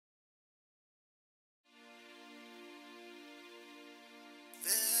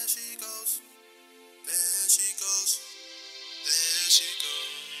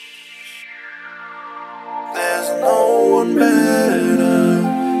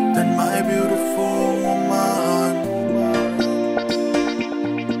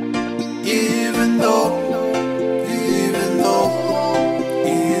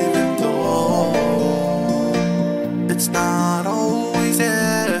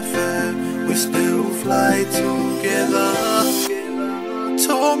we still fly together.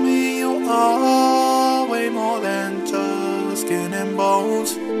 Told me you are way more than just skin and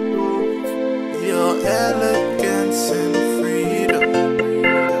bones. Your elegance and freedom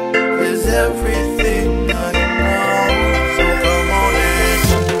is everything I know. So come on in,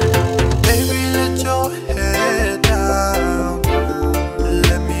 baby, let your head down.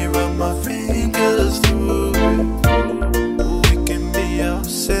 Let me run my fingers through it. We can be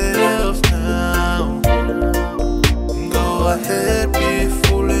ourselves now. Go ahead, be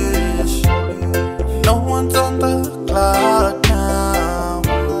foolish. No one's on the clock now.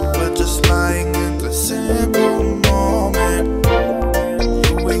 We're just lying in the simple moment.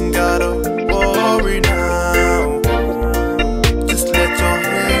 You ain't gotta worry now. Just let your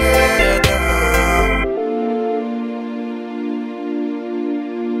head down.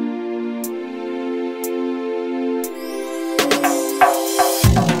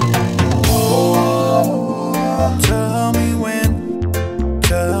 Oh, tell me when,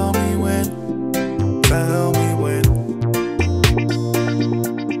 tell me when, tell me when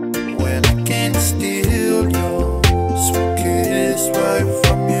I can't steal your sweet kiss right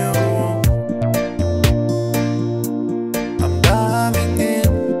from you. I'm diving in,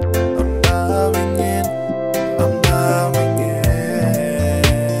 I'm diving in, I'm diving in.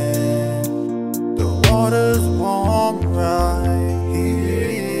 The water's warm right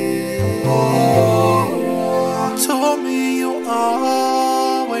here. Oh, told me you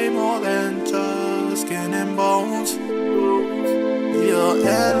are way more than just skin and bones. Your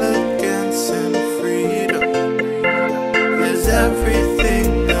elegance and freedom is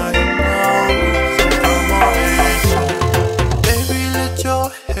everything I know. So come on in, baby, let your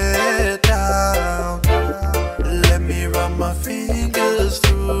head down. Let me run my fingers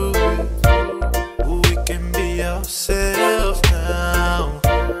through it. We can be ourselves now.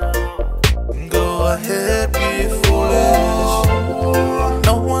 Go ahead, be foolish.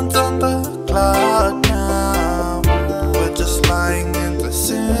 No one's on the clock now. We're just lying in the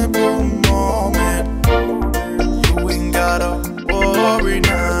simple moment. You ain't gotta worry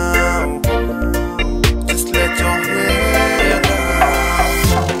now. Just let your head down.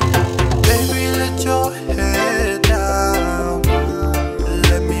 Baby, let your head down.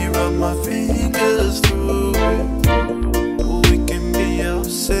 Let me run my fingers through it. We can be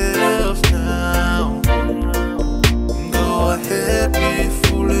ourselves now. Go ahead, be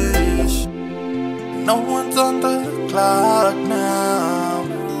foolish. No one's on the clock now.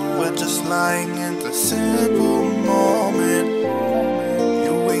 We're just lying in the simple moment.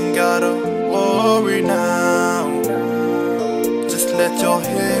 You ain't gotta worry now. Just let your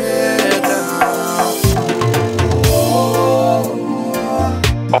head down.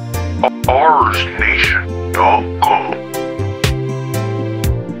 ArsNation.com